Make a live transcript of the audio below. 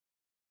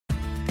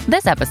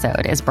This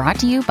episode is brought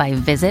to you by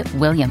Visit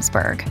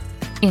Williamsburg.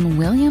 In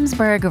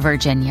Williamsburg,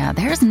 Virginia,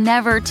 there's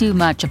never too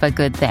much of a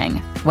good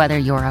thing. Whether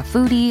you're a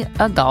foodie,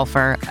 a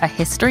golfer, a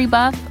history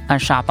buff, a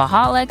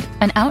shopaholic,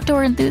 an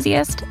outdoor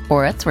enthusiast,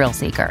 or a thrill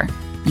seeker,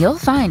 you'll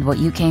find what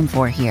you came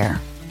for here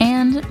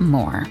and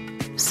more.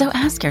 So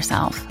ask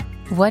yourself,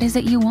 what is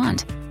it you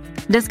want?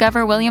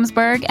 Discover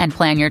Williamsburg and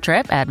plan your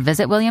trip at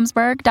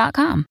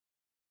visitwilliamsburg.com.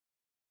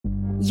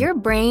 Your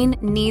brain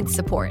needs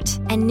support,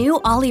 and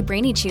new Ollie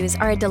Brainy Chews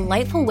are a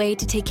delightful way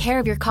to take care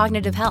of your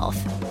cognitive health.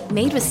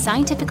 Made with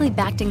scientifically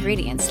backed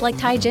ingredients like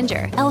Thai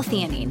ginger,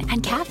 L-theanine,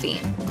 and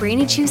caffeine,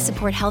 Brainy Chews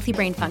support healthy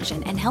brain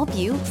function and help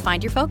you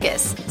find your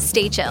focus,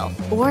 stay chill,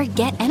 or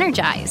get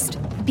energized.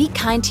 Be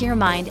kind to your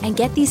mind and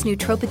get these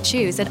nootropic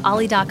chews at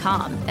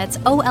ollie.com. That's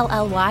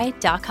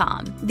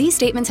OLLY.com. These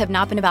statements have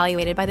not been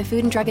evaluated by the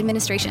Food and Drug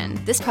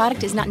Administration. This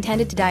product is not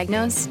intended to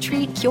diagnose,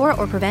 treat, cure,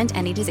 or prevent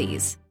any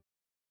disease.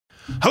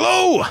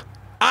 Hello,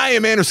 I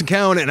am Anderson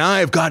Cowan, and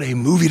I've got a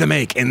movie to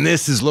make, and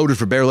this is Loaded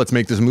for Bear. Let's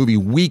make this movie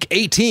week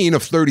 18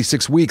 of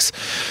 36 weeks.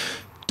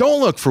 Don't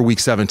look for week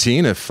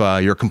 17 if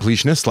you're a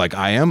completionist like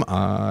I am,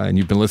 and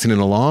you've been listening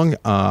along.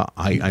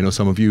 I know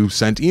some of you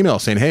sent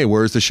emails saying, hey,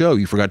 where's the show?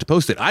 You forgot to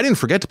post it. I didn't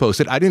forget to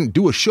post it. I didn't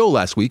do a show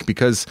last week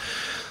because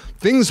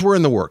things were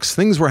in the works.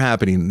 Things were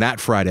happening that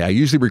Friday. I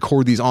usually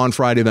record these on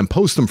Friday, then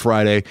post them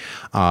Friday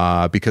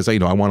because I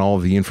want all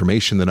of the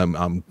information that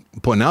I'm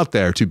putting out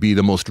there to be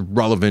the most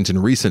relevant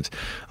and recent.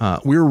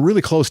 We were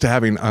really close to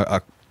having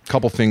a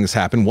couple things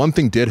happen. One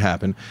thing did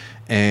happen,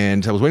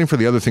 and I was waiting for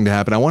the other thing to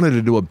happen. I wanted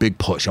to do a big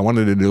push. I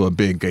wanted to do a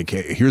big,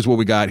 okay, here's what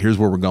we got, here's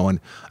where we're going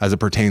as it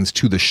pertains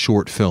to the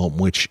short film,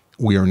 which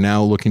we are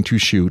now looking to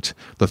shoot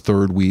the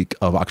third week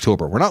of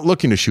October. We're not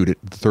looking to shoot it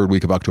the third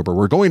week of October.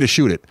 We're going to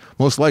shoot it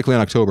most likely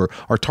in October.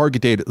 Our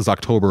target date is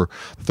October,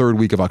 third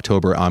week of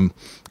October. I'm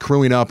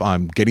crewing up.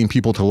 I'm getting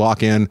people to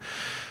lock in.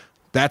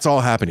 That's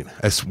all happening,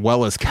 as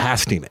well as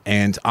casting.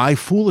 And I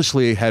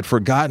foolishly had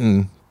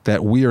forgotten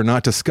that we are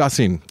not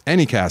discussing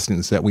any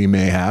castings that we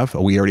may have.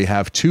 We already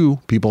have 2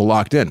 people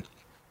locked in.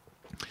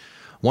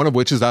 One of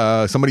which is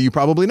somebody you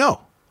probably know.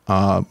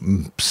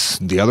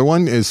 The other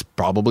one is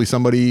probably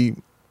somebody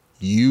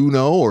you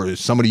know, or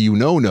somebody you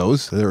know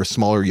knows. They're a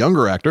smaller,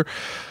 younger actor.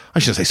 I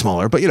shouldn't say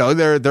smaller, but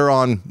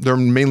they're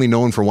mainly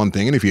known for one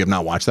thing. And if you have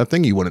not watched that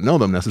thing, you wouldn't know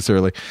them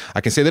necessarily.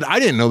 I can say that I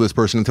didn't know this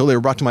person until they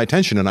were brought to my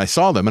attention, and I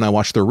saw them and I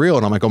watched their reel,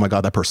 and I'm like, oh my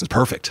God, that person's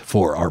perfect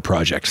for our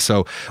project.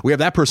 So we have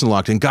that person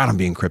locked in. God, I'm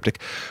being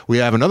cryptic. We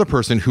have another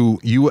person who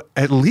you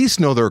at least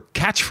know their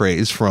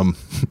catchphrase from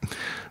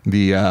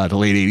the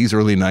late 80s,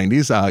 early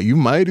 90s. You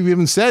might have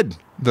even said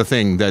the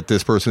thing that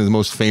this person is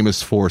most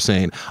famous for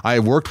saying. I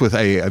worked with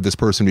this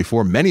person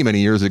before, many, many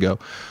years ago,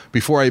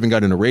 before I even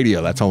got into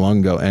radio. That's how long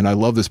ago. And I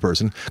love this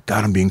person.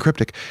 God, I'm being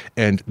cryptic.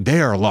 And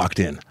they are locked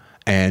in.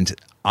 And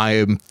I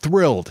am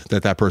thrilled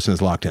that that person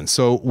is locked in.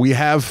 So we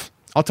have,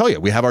 I'll tell you,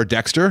 we have our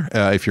Dexter,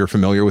 if you're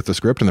familiar with the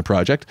script and the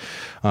project.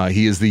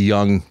 He is the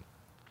young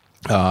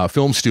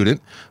film student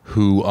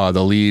who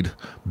the lead,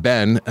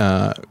 Ben,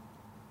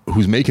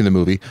 who's making the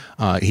movie,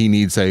 he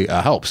needs a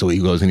help. So he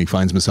goes and he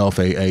finds himself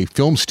a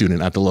film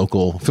student at the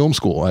local film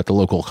school, at the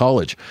local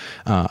college.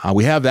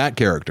 We have that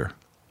character.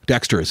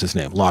 Dexter is his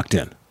name, locked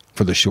in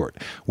for the short.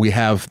 We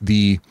have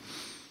the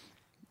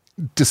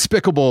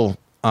despicable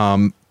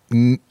son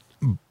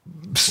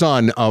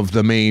of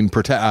the main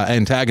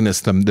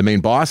antagonist, the main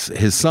boss.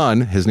 His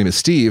son, his name is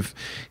Steve.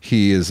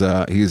 He's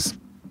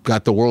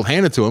got the world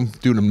handed to him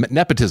due to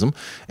nepotism,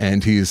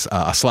 and he's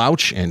a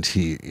slouch, and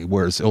he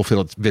wears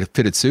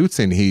ill-fitted suits,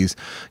 and he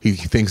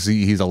thinks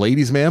he's a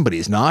ladies' man, but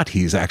he's not.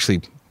 He's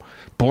actually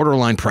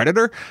borderline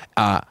predator.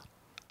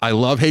 I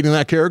love hating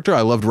that character.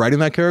 I loved writing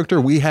that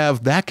character. We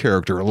have that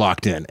character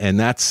locked in, and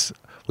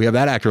we have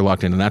that actor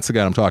locked in, and that's the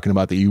guy I'm talking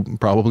about that you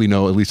probably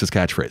know at least his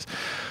catchphrase.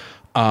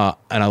 And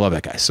I love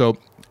that guy. So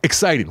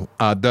exciting.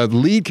 The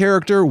lead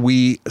character,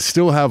 we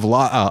still have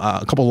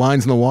a couple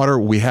lines in the water.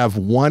 We have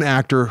one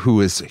actor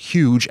who is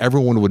huge.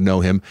 Everyone would know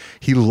him.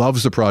 He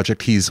loves the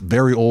project. He's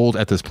very old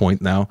at this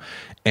point now.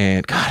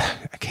 And God,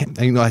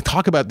 I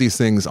talk about these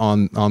things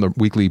on the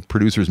weekly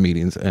producers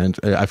meetings, and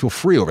I feel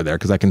free over there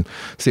because I can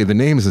say the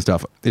names and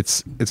stuff.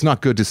 It's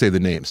not good to say the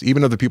names,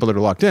 even of the people that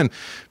are locked in,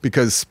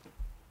 because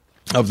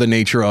of the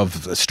nature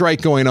of the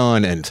strike going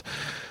on, and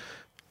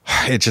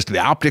it's just the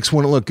optics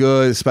wouldn't look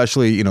good,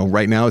 especially,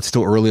 right now it's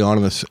still early on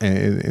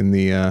in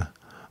the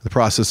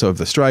process of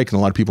the strike, and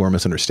a lot of people are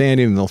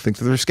misunderstanding, and they'll think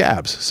that they're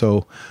scabs.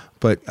 So,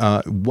 but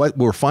what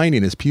we're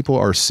finding is people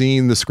are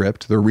seeing the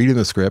script, they're reading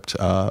the script,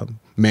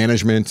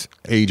 management,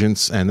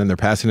 agents, and then they're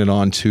passing it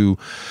on to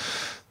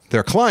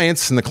their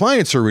clients, and the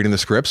clients are reading the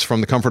scripts from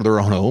the comfort of their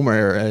own home,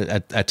 or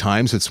at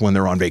times it's when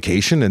they're on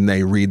vacation and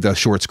they read the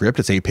short script.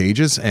 It's 8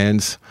 pages,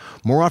 and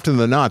more often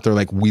than not, they're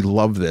like, we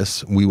love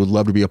this. We would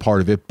love to be a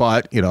part of it,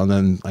 but,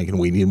 then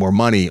we need more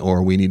money,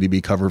 or we need to be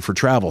covered for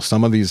travel.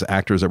 Some of these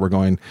actors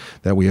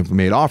that we have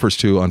made offers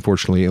to,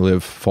 unfortunately,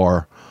 live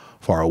far,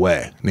 far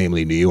away,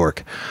 namely New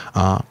York.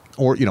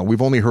 Or,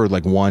 we've only heard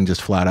one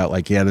just flat out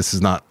this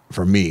is not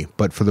for me.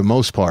 But for the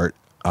most part,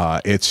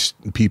 it's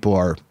people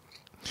are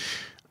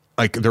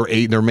like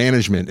their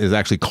management is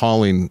actually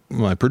calling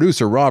my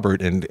producer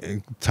Robert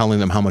and telling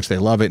them how much they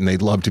love it and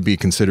they'd love to be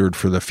considered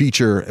for the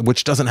feature,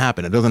 which doesn't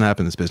happen. It doesn't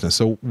happen in this business.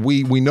 So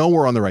we know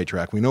we're on the right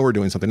track. We know we're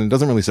doing something. And it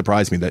doesn't really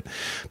surprise me that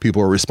people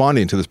are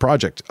responding to this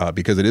project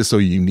because it is so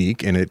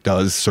unique and it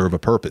does serve a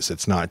purpose.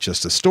 It's not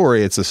just a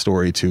story. It's a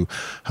story to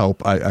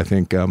help, I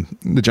think,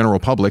 the general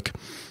public,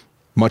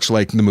 much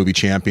like the movie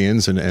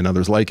Champions and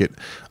others like it,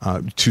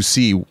 to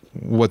see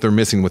what they're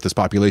missing with this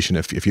population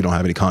if you don't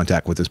have any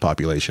contact with this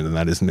population, and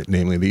that is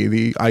namely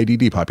the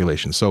IDD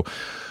population. So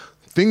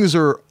things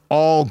are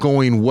all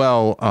going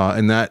well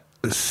in that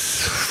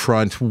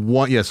front. So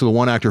the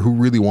one actor who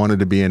really wanted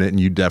to be in it, and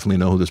you definitely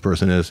know who this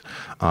person is,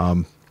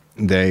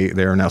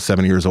 they are now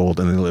 7 years old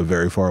and they live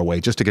very far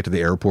away. Just to get to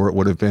the airport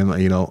would have been,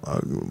 I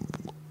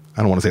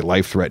don't want to say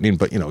life-threatening,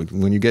 but,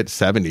 when you get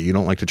 70, you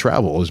don't like to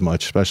travel as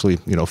much, especially,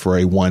 for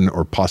a 1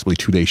 or possibly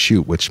 2 day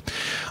shoot, which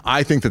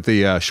I think that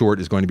the short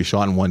is going to be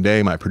shot in 1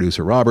 day. My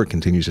producer, Robert,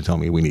 continues to tell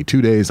me we need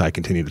 2 days. I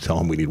continue to tell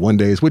him we need 1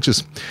 day, which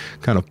is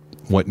kind of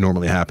what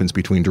normally happens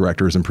between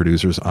directors and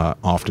producers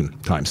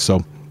oftentimes.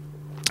 So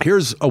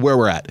here's where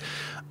we're at.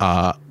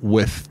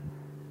 With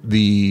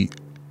the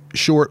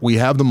short, we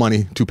have the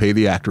money to pay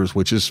the actors,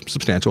 which is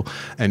substantial.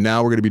 And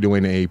now we're going to be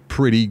doing a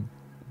pretty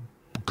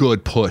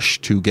good push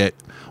to get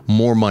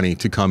more money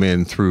to come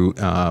in through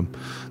the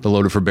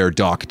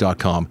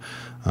loadedforbeardoc.com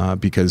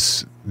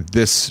because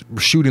this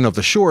shooting of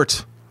the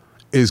short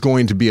is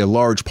going to be a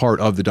large part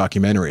of the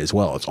documentary as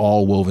well. It's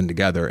all woven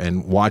together,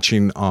 and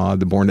watching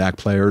the Born to Act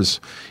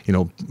players,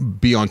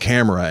 be on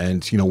camera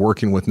and,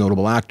 working with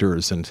notable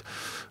actors and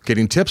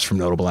getting tips from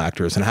notable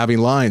actors and having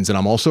lines. And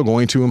I'm also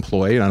going to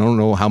employ, and I don't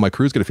know how my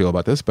crew's going to feel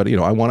about this, but,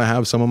 I want to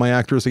have some of my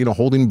actors,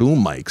 holding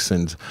boom mics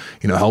and,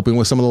 helping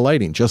with some of the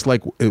lighting, just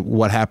like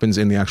what happens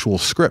in the actual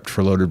script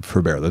for Loaded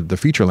for Bear, the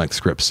feature-length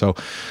script. So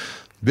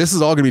this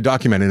is all going to be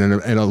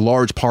documented in a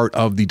large part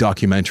of the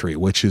documentary,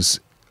 which is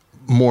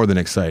more than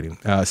exciting.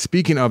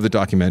 Speaking of the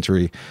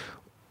documentary,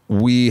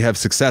 we have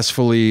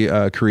successfully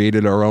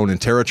created our own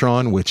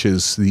Interatron, which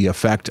is the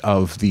effect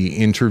of the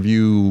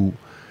interview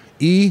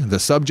the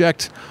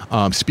subject,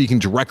 speaking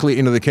directly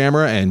into the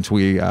camera, and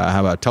we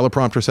have a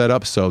teleprompter set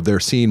up, so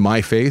they're seeing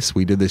my face.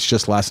 We did this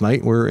just last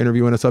night. We're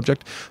interviewing a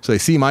subject, so they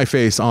see my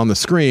face on the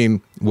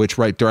screen, which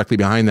right directly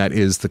behind that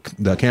is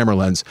the camera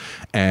lens,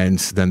 and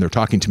then they're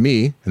talking to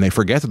me, and they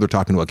forget that they're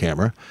talking to a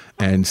camera,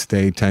 and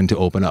they tend to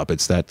open up.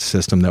 It's that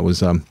system that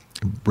was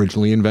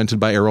originally invented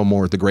by Errol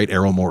Morris, the great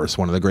Errol Morris,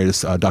 one of the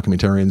greatest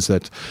documentarians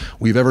that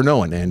we've ever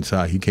known. And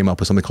he came up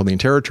with something called the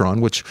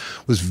Interatron, which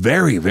was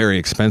very, very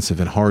expensive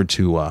and hard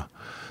to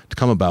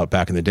come about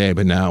back in the day.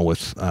 But now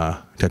with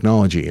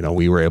technology,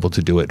 we were able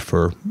to do it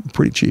for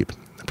pretty cheap,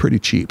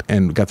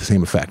 and got the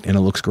same effect. And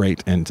it looks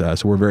great. And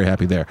so we're very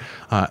happy there.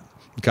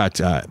 Got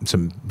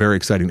some very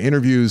exciting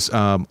interviews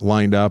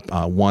lined up,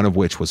 one of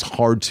which was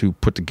hard to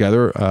put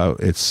together.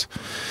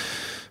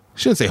 I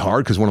shouldn't say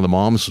hard because one of the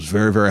moms was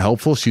very, very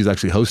helpful. She's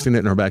actually hosting it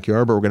in her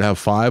backyard, but we're going to have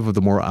 5 of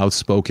the more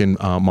outspoken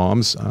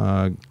moms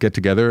get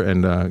together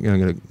and going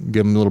to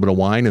give them a little bit of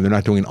wine, and they're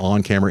not doing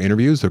on-camera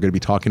interviews. They're going to be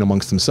talking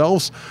amongst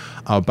themselves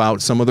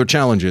about some of their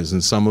challenges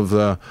and some of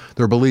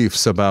their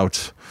beliefs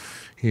about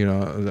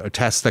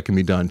tests that can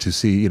be done to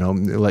see,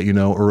 let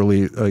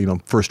early,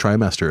 first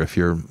trimester if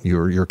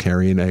you're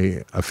carrying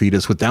a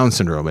fetus with Down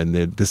syndrome, and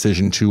the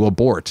decision to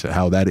abort,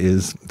 how that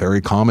is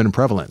very common and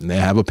prevalent. And they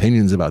have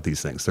opinions about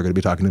these things. They're going to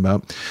be talking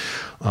about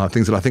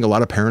things that I think a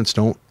lot of parents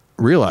don't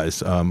realize,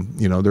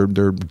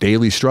 their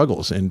daily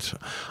struggles. And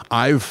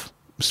I've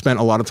spent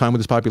a lot of time with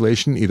this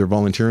population, either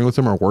volunteering with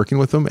them or working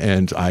with them,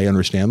 and I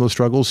understand those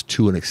struggles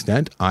to an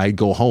extent. I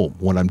go home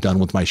when I'm done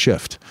with my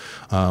shift.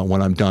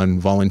 When I'm done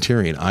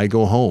volunteering, I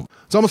go home.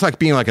 It's almost like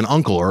being like an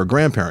uncle or a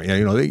grandparent.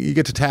 You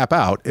get to tap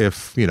out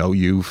if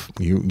you've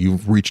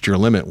reached your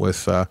limit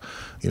with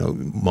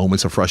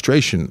moments of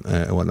frustration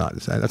and whatnot.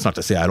 That's not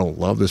to say I don't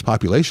love this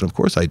population. Of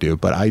course I do,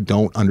 but I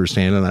don't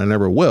understand, and I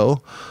never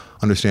will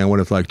understand what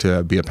it's like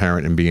to be a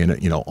parent and be in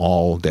it,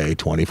 all day,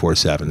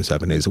 24/7,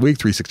 7 days a week,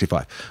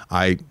 365.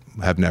 I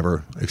have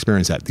never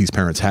experienced that. These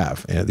parents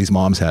have, and these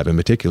moms have in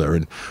particular,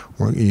 and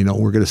we're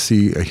going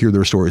to hear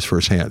their stories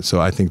firsthand. So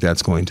I think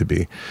that's going to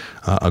be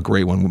a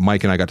great one.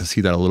 Mike and I got to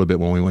see that a little bit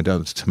when we went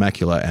down to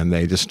Temecula, and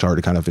they just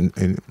started kind of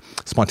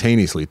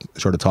spontaneously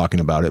started talking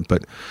about it.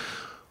 But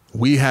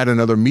we had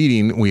another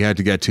meeting we had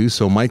to get to,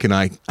 so Mike and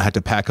I had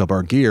to pack up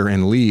our gear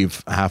and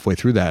leave halfway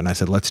through that, and I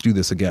said, let's do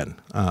this again.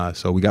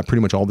 So we got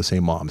pretty much all the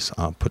same moms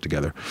put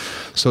together.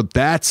 So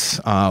that's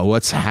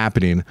what's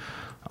happening.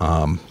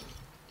 I've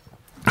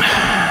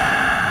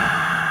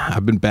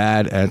been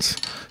bad at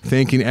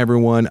thanking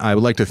everyone. I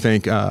would like to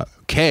thank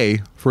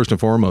Kay, first and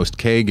foremost.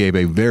 Kay gave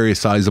a very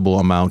sizable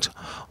amount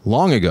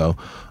long ago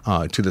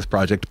to this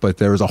project, but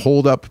there was a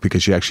holdup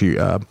because she actually...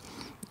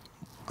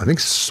 I think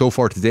so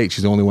far to date,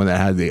 she's the only one that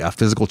had the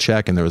physical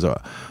check, and there was it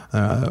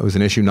was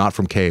an issue not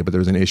from Kay, but there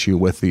was an issue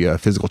with the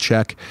physical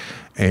check,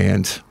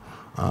 and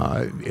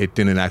It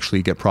didn't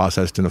actually get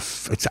processed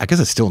I guess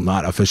it's still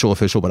not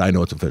official, but I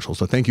know it's official.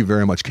 So thank you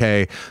very much,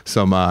 Kay.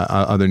 Some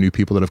other new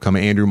people that have come.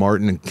 Andrew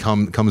Martin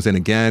comes in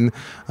again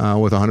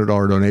with a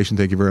 $100 donation.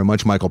 Thank you very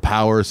much. Michael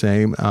Power,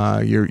 same.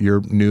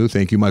 You're new.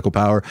 Thank you, Michael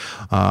Power.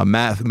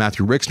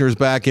 Matthew Rixner's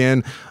back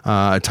in.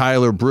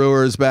 Tyler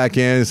Brewer's back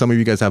in. Some of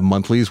you guys have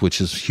monthlies,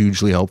 which is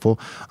hugely helpful.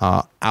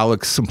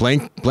 Alex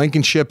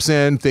Blankenship's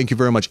in. Thank you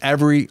very much.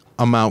 Every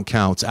amount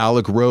counts.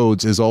 Alec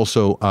Rhodes is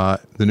also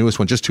the newest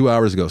one, just 2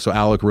 hours ago. So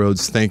Alec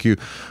Rhodes, thank you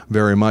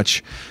very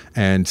much.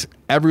 And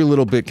every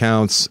little bit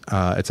counts.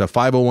 It's a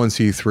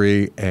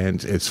 501c3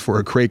 and it's for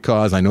a great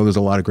cause. I know there's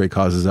a lot of great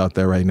causes out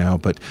there right now,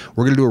 but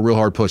we're going to do a real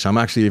hard push. I'm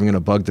actually even going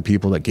to bug the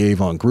people that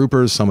gave on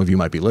groupers. Some of you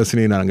might be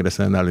listening, and I'm going to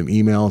send out an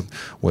email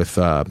with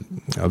a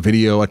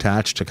video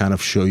attached to kind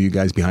of show you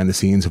guys behind the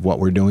scenes of what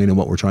we're doing and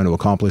what we're trying to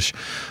accomplish.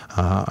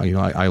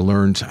 I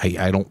learned,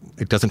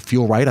 it doesn't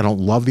feel right. I don't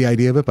love the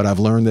idea of it, but I've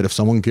learned that if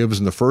someone gives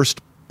in the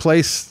first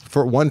place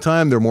for one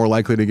time, they're more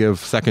likely to give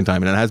second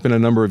time. And it has been a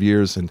number of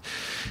years. And,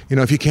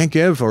 if you can't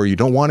give or you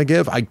don't want to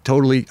give, I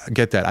totally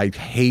get that. I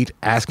hate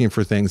asking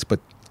for things, but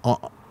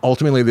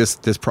ultimately this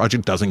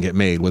project doesn't get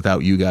made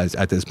without you guys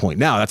at this point.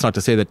 Now, that's not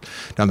to say that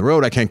down the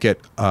road I can't get,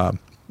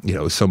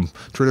 some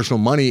traditional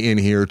money in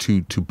here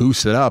to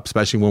boost it up,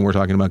 especially when we're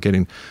talking about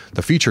getting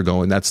the feature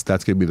going. That's going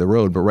to be the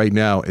road. But right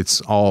now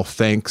it's all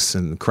thanks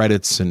and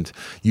credits and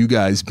you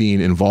guys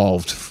being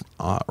involved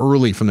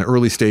early from the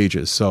early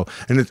stages. So,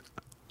 and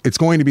it's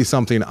going to be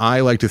something, I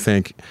like to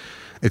think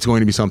it's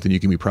going to be something you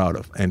can be proud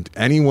of. And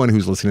anyone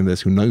who's listening to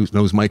this who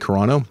knows Mike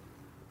Carano,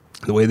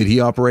 the way that he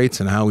operates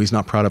and how he's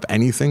not proud of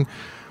anything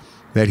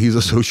that he's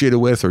associated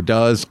with or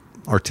does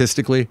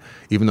artistically,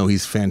 even though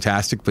he's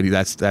fantastic, but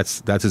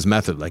that's his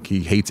method. Like,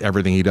 he hates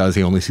everything he does.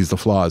 He only sees the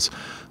flaws.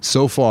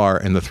 So far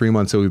in the 3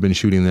 months that we've been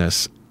shooting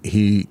this,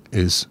 he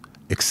is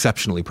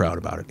exceptionally proud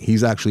about it.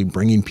 He's actually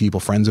bringing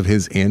people, friends of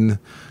his, in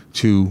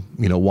to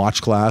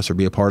watch class or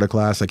be a part of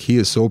class. Like, he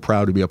is so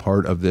proud to be a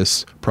part of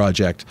this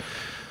project.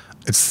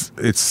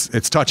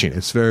 It's touching.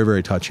 It's very,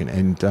 very touching.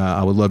 And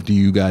I would love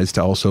you guys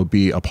to also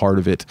be a part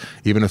of it.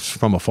 Even if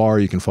from afar,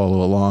 you can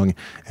follow along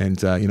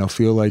and,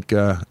 feel like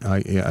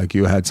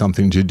you had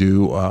something to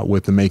do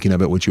with the making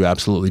of it, which you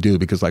absolutely do.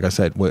 Because like I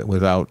said,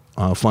 without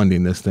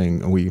funding this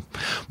thing,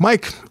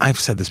 Mike, I've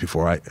said this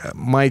before.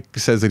 Mike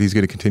says that he's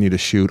going to continue to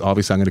shoot.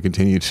 Obviously, I'm going to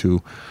continue to,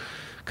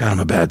 God, I'm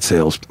a bad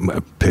sales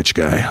pitch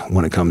guy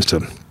when it comes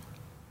to,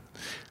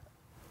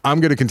 I'm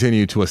going to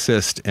continue to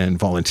assist and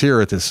volunteer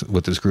with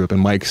this group,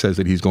 and Mike says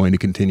that he's going to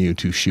continue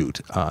to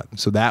shoot.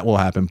 So that will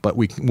happen, but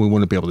we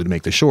won't be able to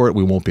make the short.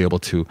 We won't be able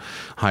to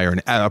hire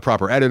a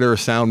proper editor,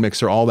 sound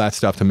mixer, all that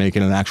stuff to make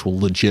it an actual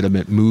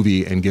legitimate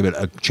movie and give it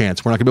a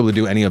chance. We're not going to be able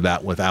to do any of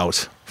that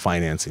without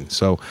financing.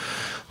 So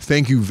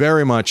thank you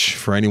very much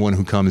for anyone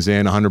who comes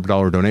in.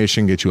 $100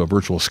 donation gets you a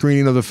virtual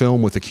screening of the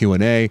film with a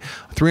Q&A. A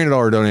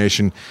 $300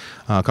 donation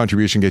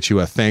contribution gets you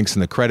a thanks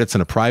and the credits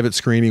and a private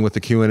screening with the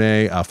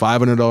Q&A. A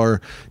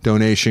 $500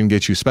 donation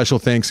gets you special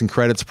thanks and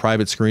credits,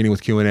 private screening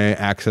with Q&A,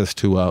 access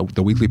to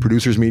the weekly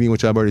producers meeting,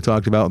 which I've already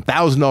talked about.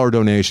 $1,000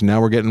 donation.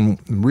 Now we're getting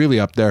really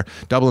up there,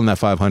 doubling that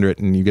 500,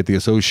 and you get the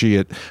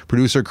associate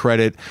producer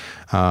credit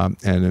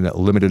and a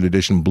limited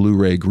edition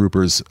Blu-ray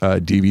Groupers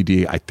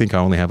DVD. I think I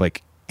only have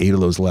like 8 of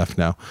those left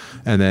now.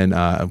 And then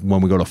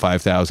when we go to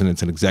 5,000,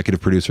 it's an executive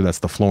producer. That's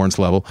the Florence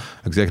level.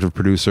 Executive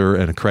producer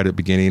and a credit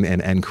beginning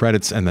and end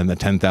credits. And then the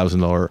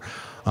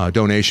 $10,000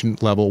 donation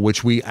level,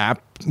 which we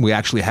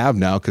actually have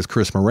now because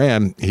Chris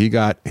Moran, he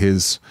got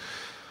his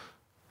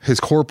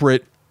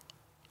corporate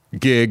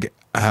gig,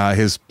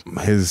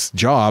 his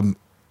job,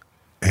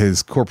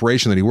 his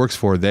corporation that he works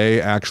for. They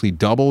actually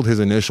doubled his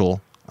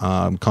initial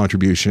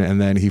contribution,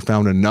 and then he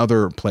found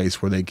another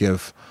place where they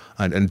give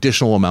an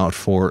additional amount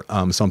for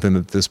something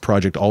that this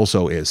project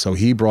also is. So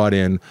he brought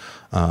in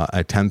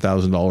a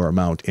 $10,000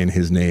 amount in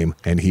his name,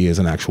 and he is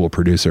an actual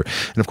producer.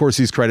 And of course,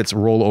 these credits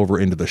roll over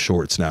into the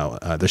shorts now,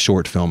 the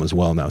short film as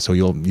well now. So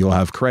you'll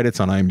have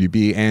credits on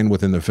IMDb and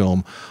within the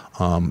film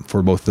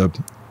for both the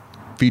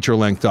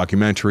feature-length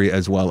documentary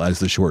as well as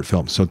the short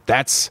film. So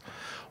that's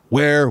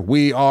where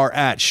we are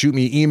at. Shoot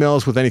me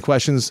emails with any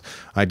questions.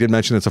 I did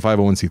mention it's a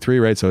 501c3,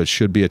 right? So it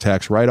should be a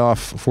tax write-off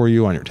for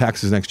you on your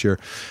taxes next year.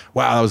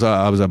 Wow,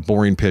 that was a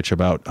boring pitch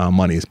about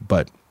monies,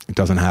 but it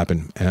doesn't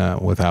happen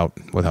without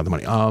the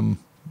money.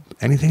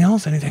 Anything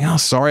else?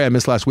 Sorry, I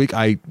missed last week.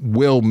 I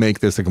will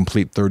make this a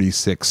complete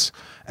 36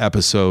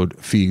 episode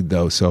feed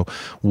though. So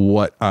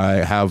what I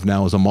have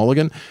now is a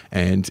mulligan.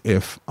 And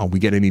if we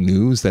get any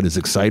news that is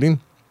exciting,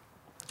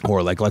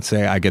 or like, let's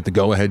say I get the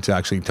go ahead to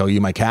actually tell you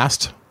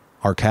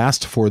our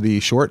cast for the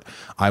short,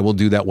 I will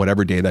do that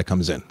whatever day that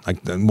comes in.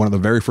 Like, one of the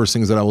very first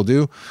things that I will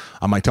do,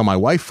 I might tell my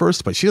wife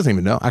first, but she doesn't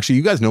even know. Actually,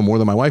 you guys know more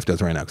than my wife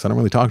does right now because I don't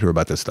really talk to her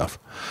about this stuff.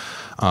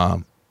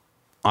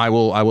 I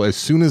will, as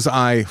soon as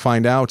I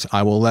find out,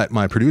 I will let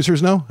my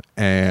producers know,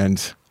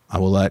 and I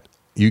will let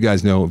you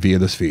guys know via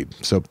this feed.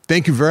 So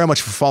thank you very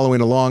much for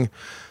following along.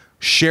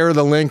 Share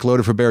the link,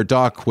 Loaded for Bear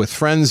Doc, with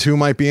friends who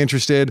might be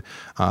interested,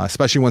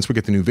 especially once we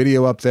get the new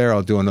video up there.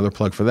 I'll do another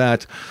plug for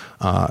that.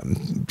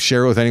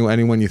 Share it with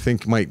anyone you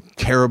think might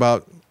care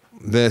about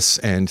this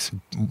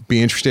and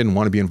be interested and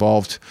want to be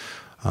involved.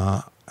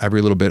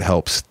 Every little bit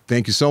helps.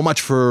 Thank you so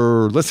much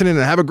for listening,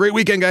 and have a great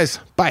weekend, guys.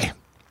 Bye.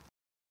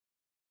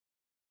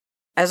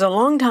 As a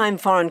longtime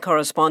foreign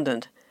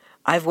correspondent,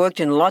 I've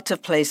worked in lots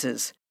of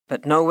places,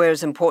 but nowhere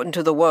as important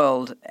to the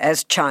world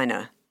as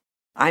China.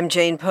 I'm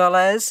Jane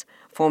Perlez,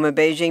 former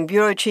Beijing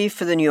bureau chief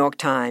for the New York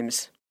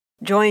Times.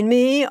 Join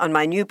me on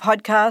my new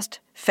podcast,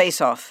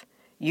 Face Off,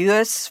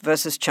 U.S.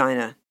 versus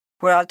China,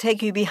 where I'll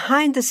take you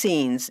behind the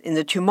scenes in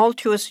the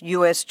tumultuous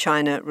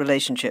U.S.-China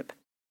relationship.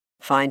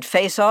 Find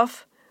Face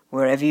Off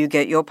wherever you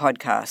get your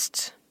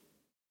podcasts.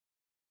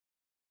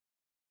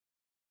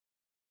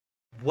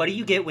 What do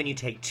you get when you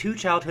take two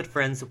childhood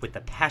friends with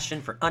a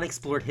passion for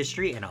unexplored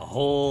history and a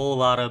whole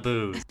lot of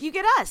booze? You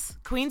get us,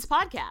 Queen's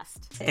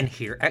Podcast. And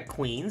here at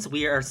Queen's,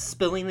 we are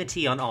spilling the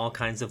tea on all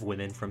kinds of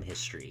women from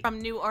history. From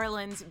New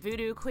Orleans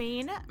voodoo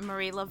queen,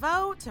 Marie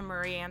Laveau, to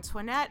Marie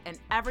Antoinette, and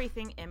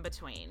everything in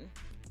between.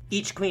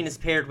 Each queen is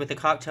paired with a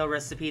cocktail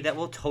recipe that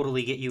will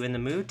totally get you in the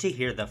mood to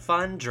hear the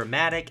fun,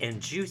 dramatic,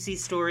 and juicy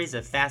stories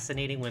of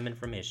fascinating women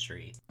from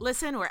history.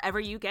 Listen wherever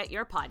you get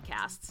your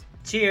podcasts.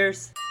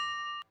 Cheers!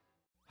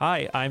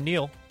 Hi, I'm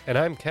Neil. And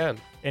I'm Ken.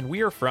 And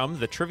we are from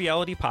the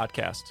Triviality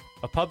Podcast,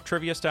 a pub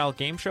trivia-style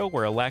game show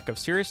where a lack of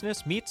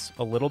seriousness meets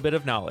a little bit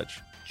of knowledge.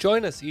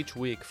 Join us each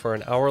week for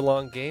an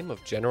hour-long game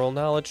of general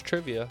knowledge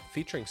trivia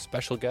featuring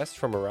special guests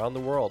from around the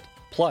world,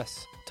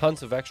 plus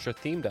tons of extra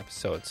themed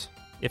episodes.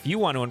 If you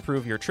want to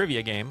improve your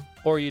trivia game,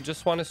 or you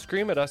just want to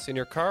scream at us in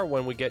your car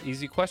when we get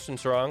easy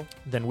questions wrong,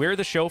 then we're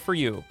the show for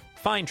you.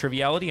 Find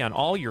Triviality on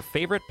all your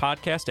favorite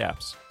podcast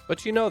apps.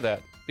 But you know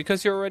that,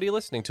 because you're already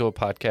listening to a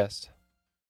podcast.